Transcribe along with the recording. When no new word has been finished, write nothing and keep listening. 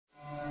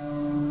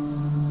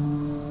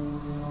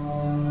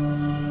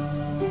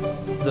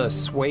The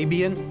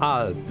Swabian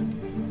Alb.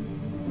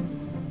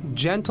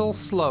 Gentle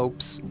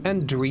slopes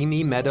and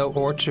dreamy meadow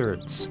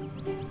orchards.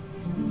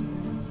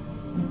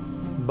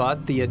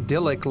 But the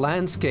idyllic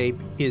landscape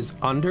is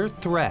under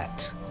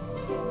threat.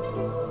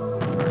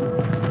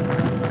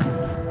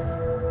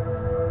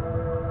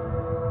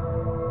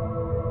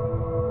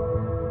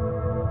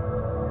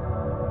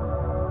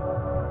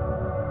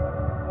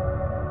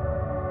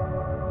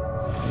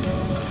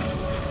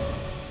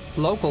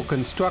 Local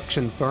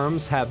construction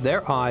firms have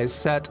their eyes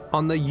set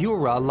on the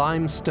Jura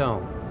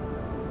limestone.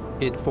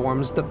 It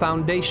forms the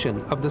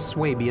foundation of the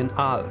Swabian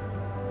Alb.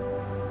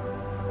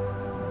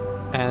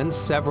 And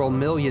several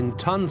million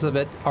tons of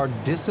it are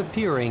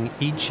disappearing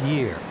each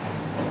year.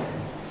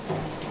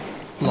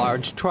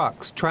 Large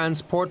trucks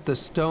transport the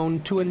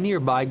stone to a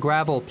nearby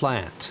gravel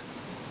plant.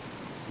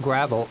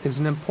 Gravel is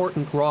an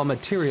important raw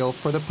material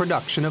for the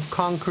production of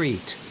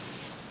concrete,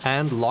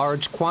 and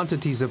large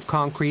quantities of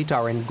concrete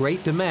are in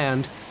great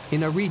demand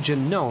in a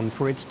region known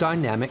for its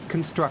dynamic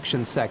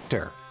construction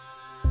sector.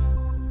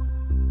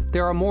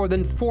 There are more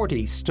than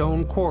 40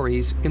 stone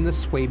quarries in the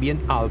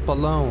Swabian Alb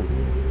alone.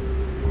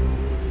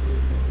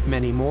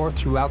 Many more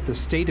throughout the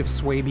state of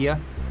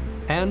Swabia,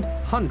 and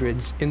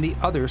hundreds in the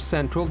other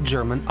central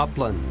German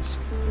uplands.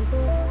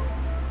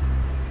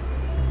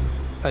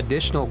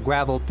 Additional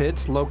gravel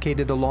pits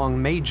located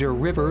along major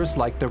rivers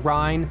like the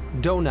Rhine,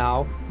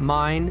 Donau,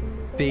 Main,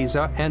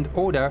 Weser, and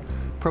Oder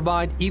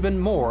provide even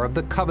more of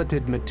the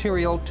coveted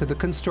material to the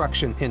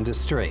construction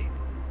industry.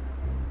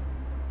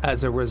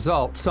 As a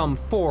result, some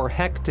 4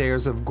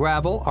 hectares of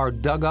gravel are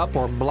dug up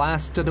or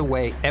blasted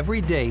away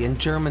every day in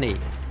Germany.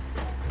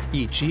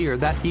 Each year,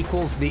 that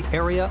equals the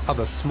area of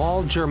a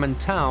small German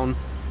town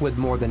with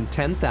more than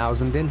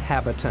 10,000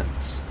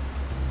 inhabitants.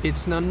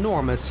 It's an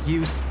enormous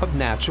use of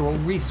natural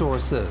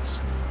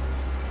resources.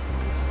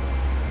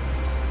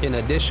 In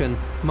addition,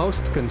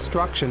 most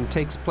construction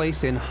takes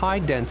place in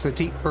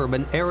high-density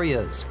urban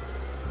areas,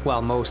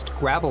 while most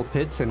gravel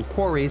pits and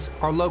quarries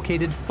are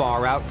located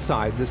far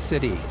outside the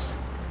cities.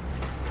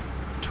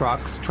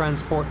 Trucks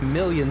transport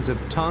millions of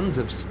tons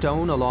of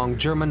stone along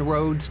German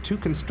roads to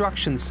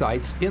construction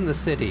sites in the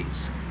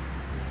cities.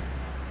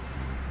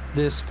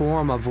 This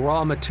form of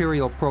raw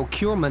material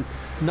procurement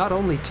not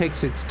only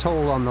takes its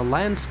toll on the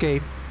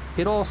landscape,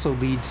 it also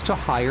leads to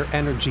higher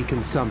energy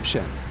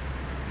consumption.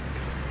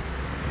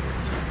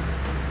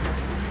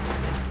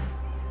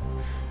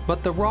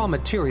 But the raw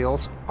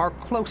materials are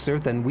closer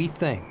than we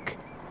think.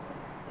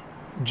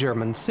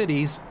 German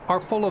cities are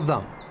full of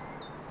them.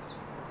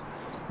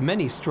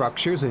 Many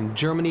structures in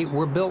Germany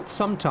were built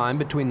sometime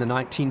between the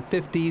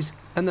 1950s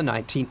and the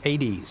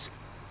 1980s,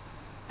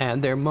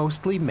 and they're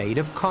mostly made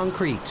of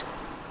concrete.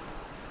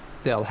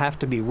 They'll have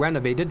to be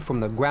renovated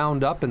from the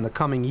ground up in the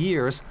coming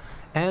years,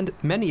 and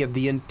many of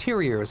the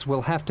interiors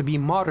will have to be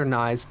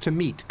modernized to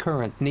meet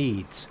current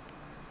needs.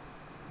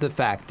 The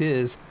fact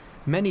is,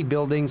 many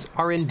buildings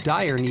are in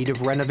dire need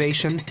of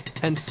renovation,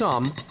 and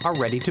some are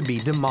ready to be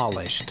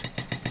demolished.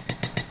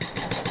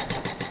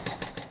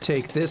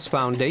 Take this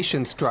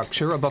foundation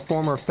structure of a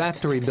former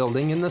factory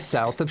building in the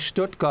south of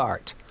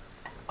Stuttgart.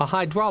 A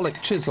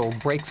hydraulic chisel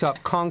breaks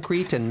up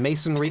concrete and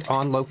masonry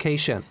on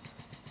location.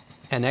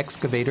 An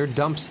excavator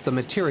dumps the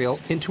material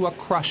into a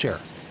crusher.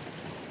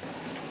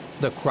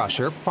 The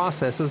crusher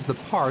processes the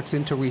parts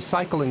into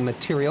recycling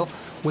material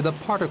with a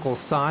particle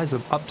size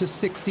of up to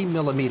 60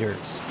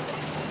 millimeters.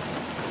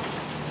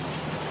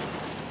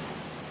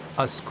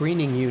 A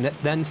screening unit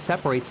then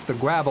separates the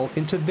gravel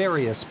into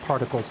various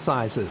particle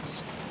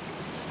sizes.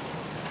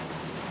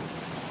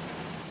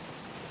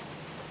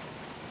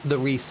 The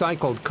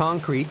recycled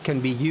concrete can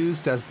be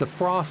used as the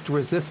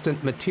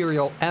frost-resistant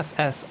material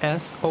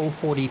FSS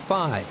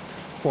 045,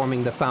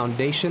 forming the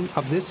foundation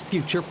of this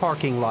future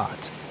parking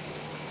lot.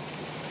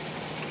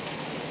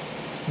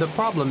 The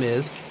problem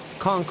is,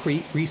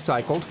 concrete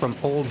recycled from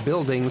old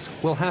buildings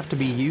will have to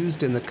be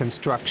used in the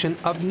construction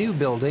of new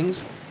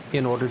buildings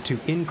in order to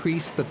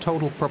increase the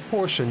total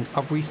proportion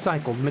of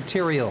recycled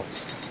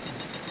materials.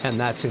 And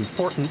that's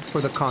important for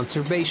the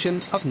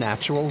conservation of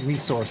natural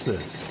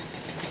resources.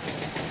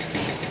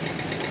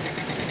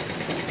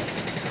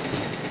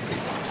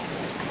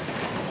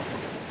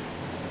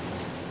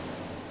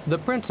 The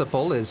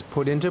principle is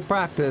put into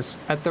practice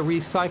at the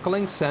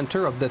recycling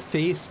center of the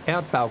Fes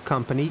Erdbau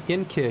Company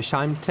in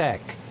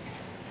Kirchheim-Teck.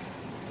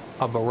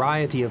 A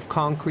variety of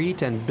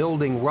concrete and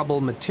building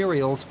rubble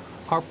materials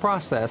are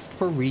processed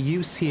for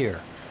reuse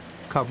here,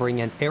 covering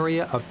an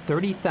area of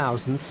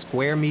 30,000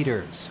 square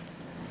meters.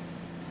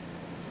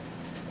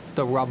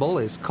 The rubble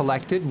is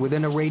collected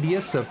within a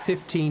radius of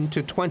 15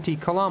 to 20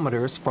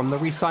 kilometers from the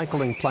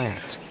recycling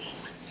plant.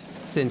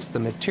 Since the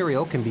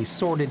material can be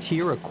sorted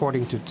here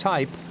according to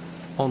type,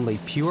 only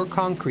pure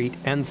concrete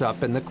ends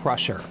up in the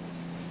crusher.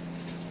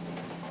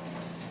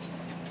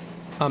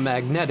 A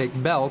magnetic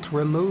belt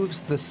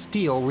removes the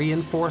steel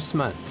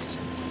reinforcements.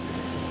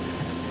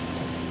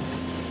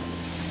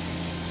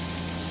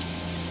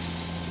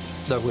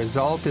 The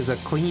result is a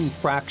clean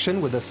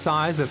fraction with a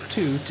size of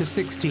 2 to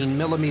 16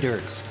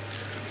 millimeters.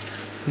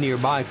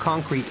 Nearby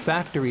concrete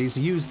factories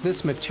use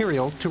this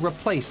material to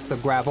replace the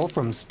gravel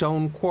from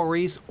stone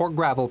quarries or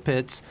gravel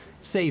pits,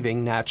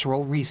 saving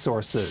natural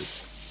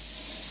resources.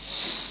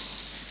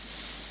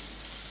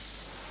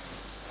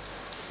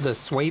 The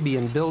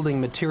Swabian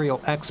building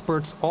material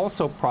experts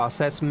also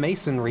process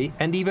masonry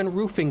and even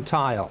roofing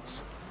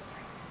tiles.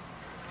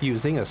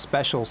 Using a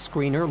special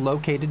screener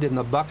located in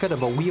the bucket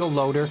of a wheel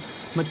loader,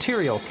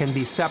 material can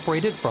be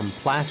separated from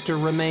plaster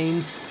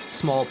remains,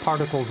 small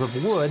particles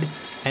of wood,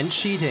 and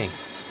sheeting.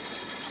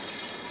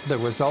 The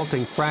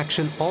resulting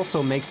fraction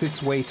also makes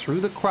its way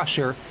through the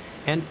crusher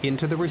and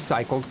into the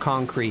recycled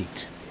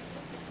concrete.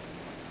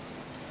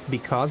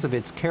 Because of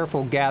its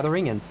careful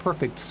gathering and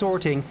perfect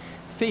sorting,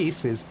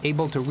 FACE is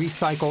able to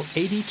recycle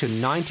 80 to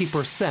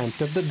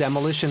 90% of the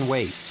demolition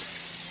waste.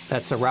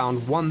 That's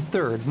around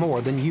 1/3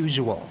 more than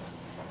usual.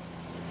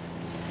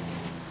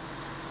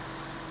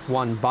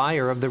 One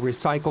buyer of the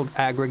recycled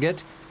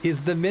aggregate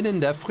is the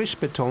Minnende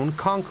Frischbeton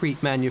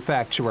concrete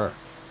manufacturer.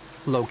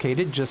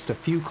 Located just a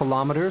few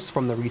kilometers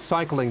from the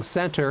recycling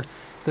center,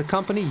 the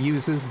company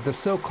uses the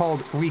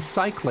so-called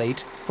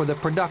recyclate for the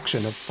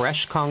production of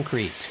fresh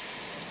concrete.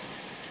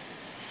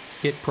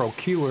 It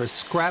procures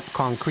scrap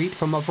concrete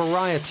from a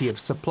variety of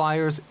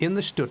suppliers in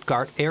the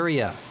Stuttgart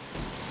area.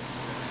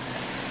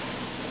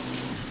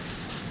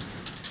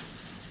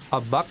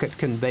 A bucket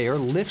conveyor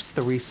lifts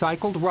the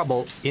recycled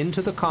rubble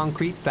into the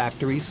concrete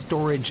factory's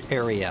storage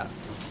area.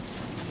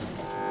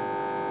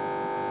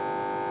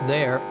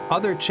 There,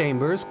 other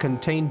chambers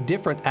contain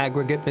different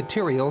aggregate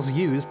materials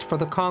used for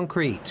the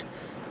concrete,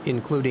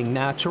 including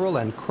natural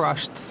and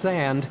crushed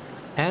sand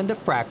and a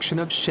fraction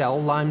of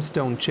shell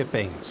limestone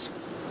chippings.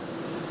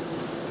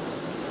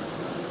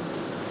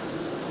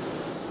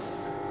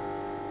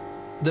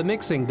 The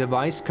mixing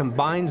device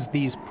combines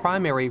these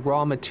primary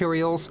raw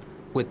materials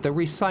with the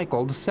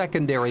recycled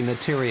secondary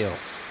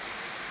materials.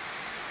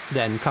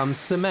 Then comes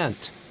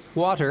cement,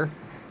 water,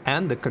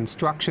 and the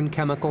construction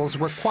chemicals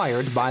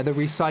required by the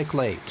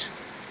recyclate.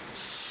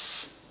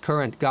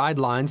 Current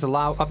guidelines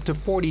allow up to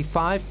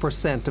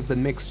 45% of the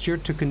mixture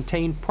to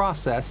contain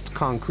processed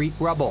concrete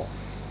rubble.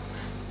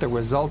 The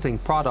resulting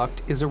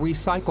product is a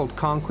recycled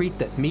concrete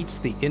that meets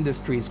the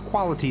industry's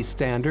quality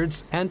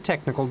standards and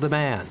technical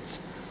demands.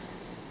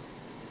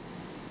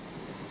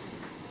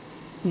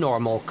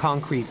 Normal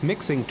concrete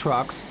mixing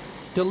trucks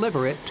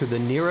deliver it to the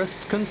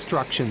nearest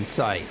construction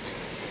site.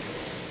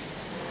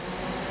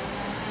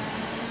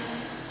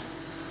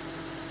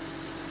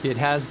 It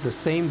has the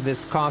same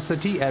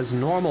viscosity as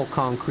normal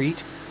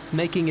concrete,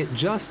 making it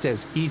just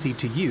as easy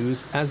to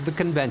use as the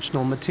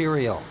conventional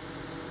material.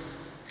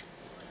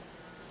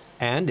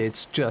 And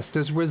it's just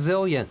as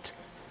resilient.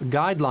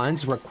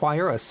 Guidelines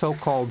require a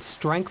so-called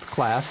strength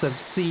class of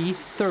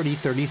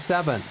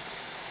C3037.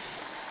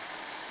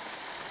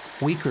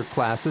 Weaker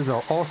classes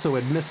are also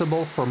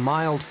admissible for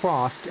mild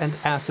frost and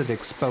acid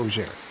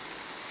exposure.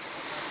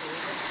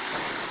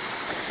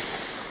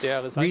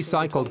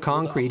 Recycled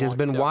concrete has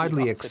been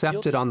widely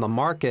accepted on the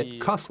market.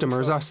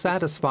 Customers are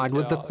satisfied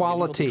with the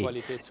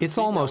quality. It's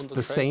almost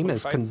the same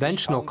as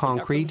conventional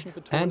concrete,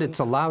 and it's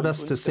allowed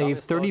us to save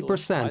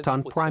 30%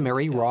 on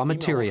primary raw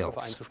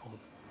materials.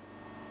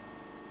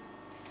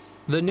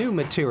 The new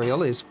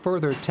material is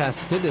further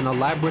tested in a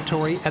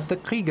laboratory at the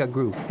Krieger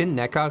Group in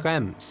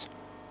Neckar-Ems.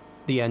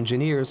 The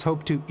engineers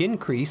hope to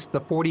increase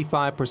the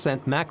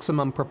 45%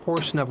 maximum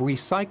proportion of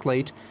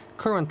recyclate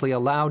currently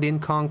allowed in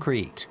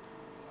concrete.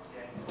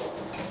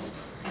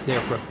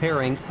 They're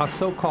preparing a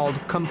so-called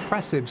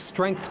compressive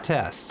strength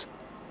test.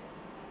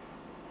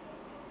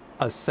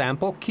 A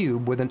sample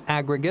cube with an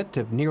aggregate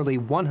of nearly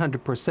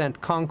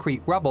 100%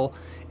 concrete rubble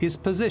is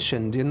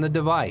positioned in the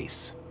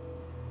device.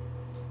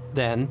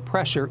 Then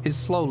pressure is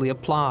slowly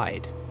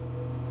applied.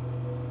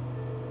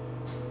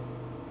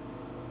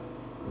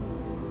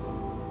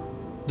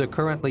 The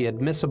currently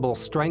admissible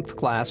strength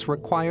class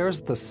requires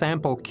the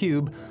sample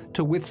cube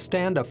to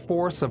withstand a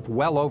force of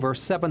well over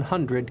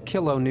 700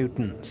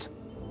 kilonewtons.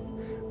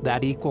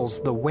 That equals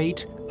the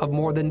weight of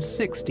more than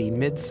 60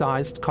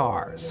 mid-sized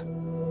cars.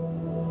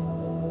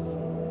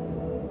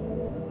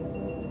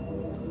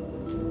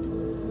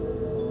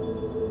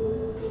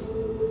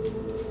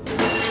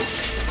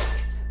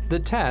 The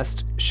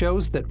test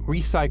shows that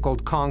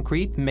recycled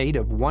concrete made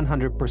of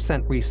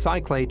 100%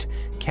 recyclate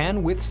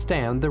can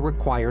withstand the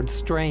required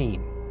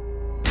strain.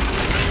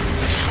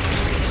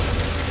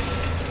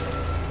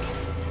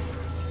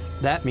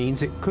 That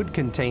means it could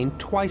contain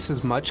twice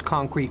as much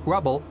concrete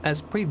rubble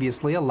as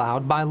previously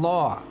allowed by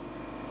law.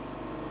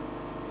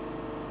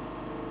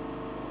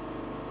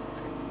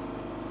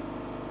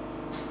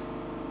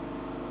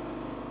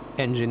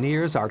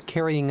 Engineers are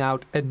carrying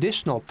out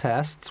additional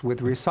tests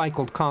with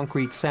recycled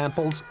concrete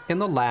samples in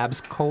the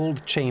lab's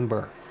cold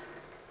chamber.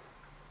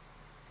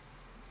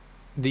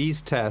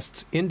 These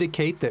tests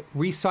indicate that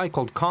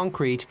recycled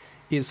concrete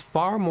is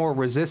far more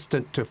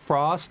resistant to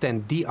frost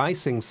and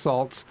de-icing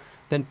salts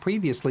than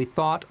previously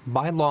thought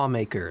by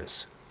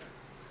lawmakers.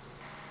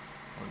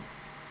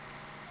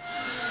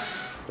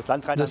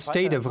 The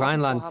state of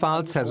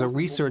Rheinland-Pfalz has a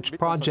research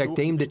project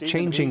aimed at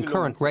changing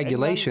current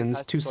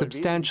regulations to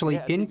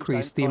substantially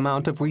increase the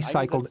amount of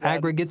recycled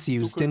aggregates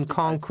used in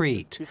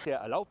concrete.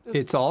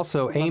 It's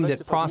also aimed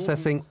at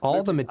processing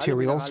all the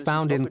materials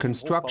found in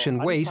construction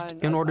waste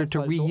in order to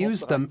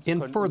reuse them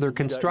in further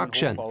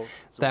construction.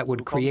 That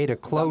would create a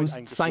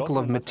closed cycle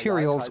of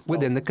materials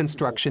within the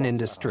construction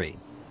industry.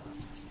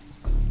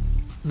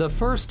 The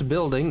first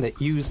building that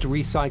used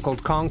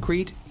recycled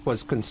concrete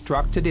was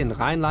constructed in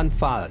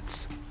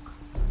Rheinland-Pfalz.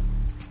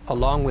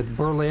 Along with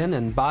Berlin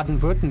and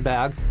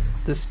Baden-Württemberg,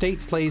 the state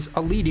plays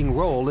a leading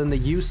role in the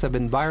use of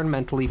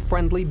environmentally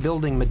friendly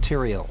building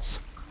materials.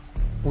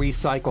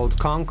 Recycled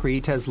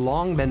concrete has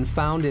long been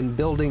found in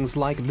buildings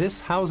like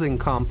this housing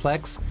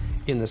complex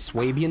in the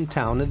Swabian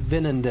town of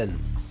Winnenden,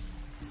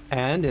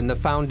 and in the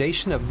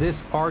foundation of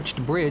this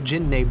arched bridge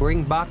in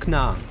neighboring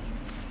Backnang.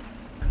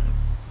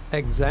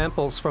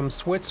 Examples from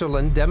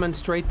Switzerland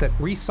demonstrate that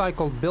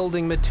recycled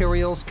building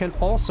materials can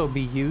also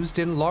be used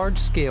in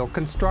large-scale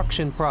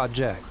construction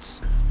projects.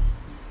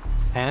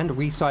 And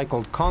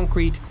recycled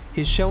concrete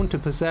is shown to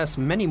possess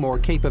many more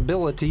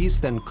capabilities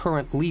than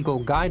current legal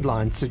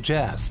guidelines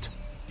suggest.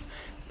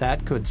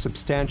 That could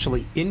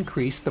substantially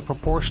increase the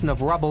proportion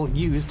of rubble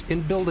used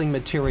in building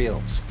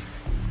materials,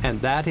 and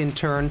that in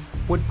turn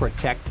would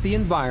protect the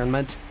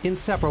environment in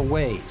several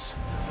ways.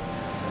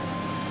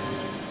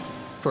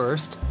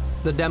 First,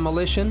 the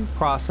demolition,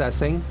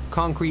 processing,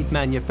 concrete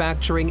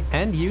manufacturing,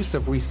 and use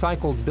of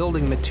recycled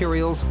building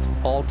materials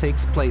all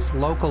takes place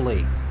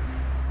locally.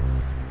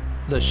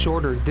 The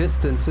shorter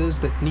distances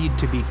that need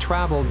to be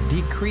traveled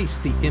decrease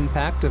the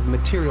impact of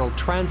material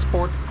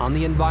transport on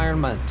the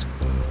environment,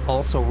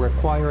 also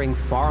requiring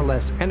far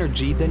less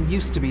energy than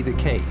used to be the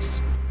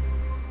case.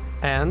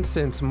 And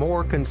since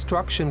more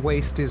construction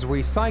waste is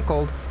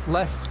recycled,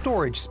 less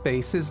storage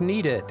space is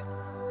needed.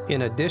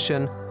 In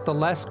addition, the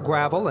less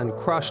gravel and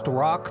crushed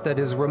rock that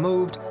is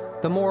removed,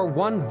 the more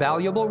one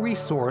valuable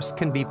resource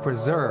can be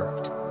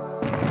preserved: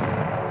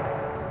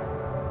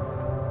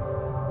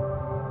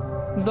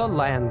 the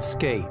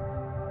landscape.